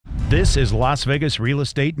This is Las Vegas Real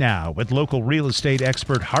Estate Now with local real estate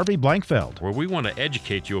expert Harvey Blankfeld. Where we want to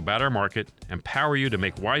educate you about our market, empower you to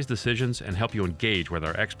make wise decisions, and help you engage with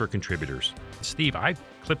our expert contributors. Steve, I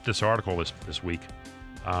clipped this article this week,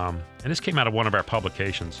 and this came out of one of our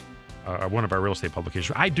publications, one of our real estate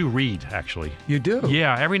publications. I do read, actually. You do?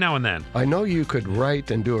 Yeah, every now and then. I know you could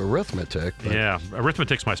write and do arithmetic. But... Yeah,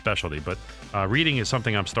 arithmetic's my specialty, but reading is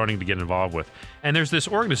something I'm starting to get involved with. And there's this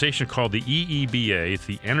organization called the EEBA. It's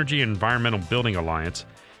the Energy and Environmental Building Alliance.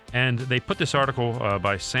 And they put this article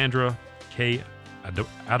by Sandra K.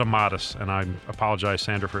 Adamatis, and I apologize,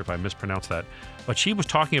 Sandra, if I mispronounced that. But she was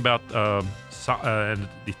talking about, the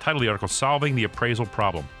title of the article, Solving the Appraisal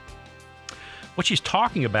Problem. What she's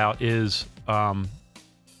talking about is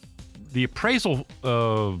the appraisal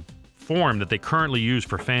form that they currently use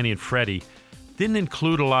for Fannie and Freddie didn't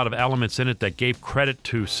include a lot of elements in it that gave credit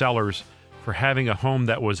to sellers for having a home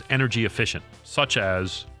that was energy efficient, such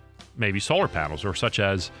as maybe solar panels or such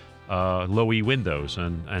as low E windows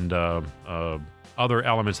and other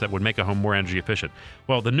elements that would make a home more energy efficient.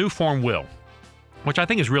 Well, the new form will, which I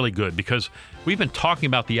think is really good because we've been talking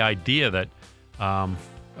about the idea that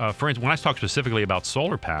for instance, when I talk specifically about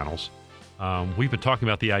solar panels, we've been talking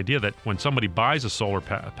about the idea that when somebody buys a solar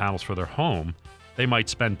panels for their home, they might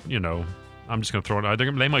spend, I'm just going to throw it out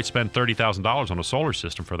there, they might spend $30,000 on a solar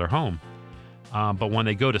system for their home. But when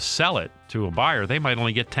they go to sell it to a buyer, they might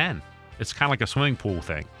only get 10. It's kind of like a swimming pool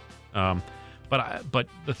thing. But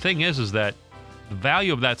the thing is that the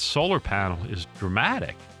value of that solar panel is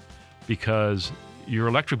dramatic because your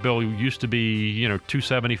electric bill used to be,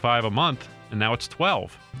 $275 a month. And now it's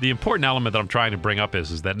 12. The important element that I'm trying to bring up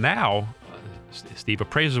is that now, Steve,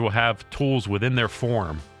 appraisers will have tools within their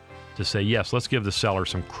form to say, yes, let's give the seller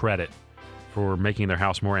some credit for making their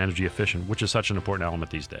house more energy efficient, which is such an important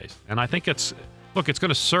element these days. And I think it's going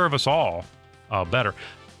to serve us all better.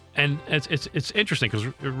 And it's interesting because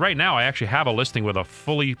right now I actually have a listing with a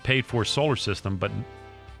fully paid for solar system, but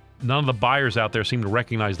none of the buyers out there seem to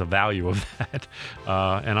recognize the value of that.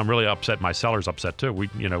 And I'm really upset. My seller's upset too.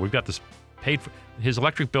 We've got this paid for. His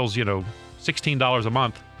electric bill's, $16 a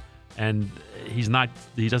month, and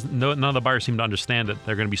none of the buyers seem to understand that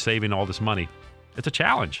they're going to be saving all this money. It's a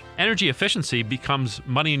challenge. Energy efficiency becomes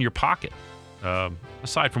money in your pocket,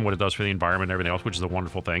 aside from what it does for the environment and everything else, which is a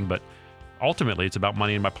wonderful thing, but ultimately it's about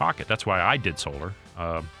money in my pocket. That's why I did solar.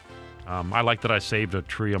 I like that I saved a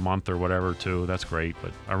tree a month or whatever too. That's great,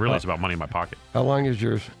 but it's about money in my pocket. How long is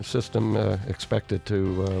your system expected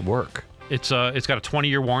to work? It's got a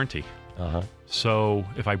 20-year warranty. Uh-huh. So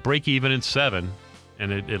if I break even in 7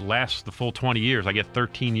 and it lasts the full 20 years, I get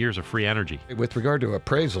 13 years of free energy. With regard to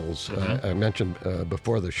appraisals, I mentioned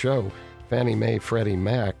before the show, Fannie Mae, Freddie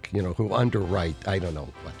Mac, who underwrite,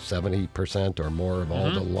 70% or more of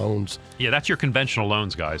all the loans. Yeah, that's your conventional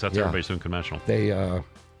loans, guys. That's everybody's doing conventional. They're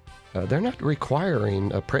not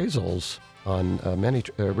requiring appraisals on many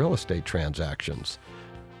real estate transactions.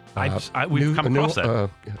 We've come across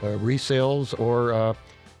that. Resales or...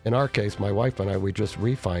 in our case, my wife and I, we just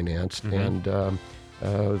refinanced,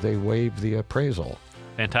 and they waived the appraisal.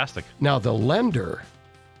 Fantastic. Now, the lender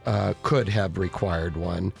could have required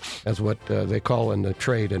one, as what they call in the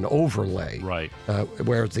trade an overlay. Right.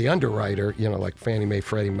 Whereas the underwriter, like Fannie Mae,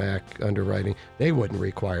 Freddie Mac underwriting, they wouldn't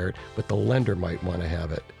require it, but the lender might want to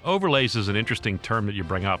have it. Overlays is an interesting term that you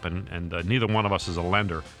bring up, and neither one of us is a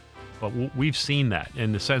lender. But we've seen that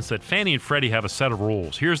in the sense that Fannie and Freddie have a set of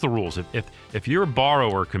rules. Here's the rules. If your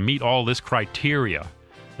borrower can meet all this criteria,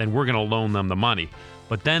 then we're going to loan them the money.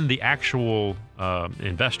 But then the actual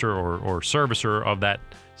investor or servicer of that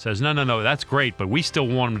says, no, that's great, but we still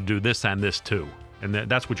want them to do this and this too. And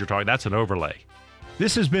that's what you're talking. That's an overlay.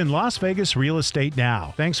 This has been Las Vegas Real Estate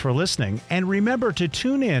Now. Thanks for listening, and remember to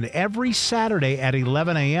tune in every Saturday at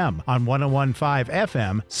 11 a.m. on 101.5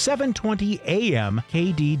 FM, 720 AM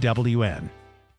KDWN.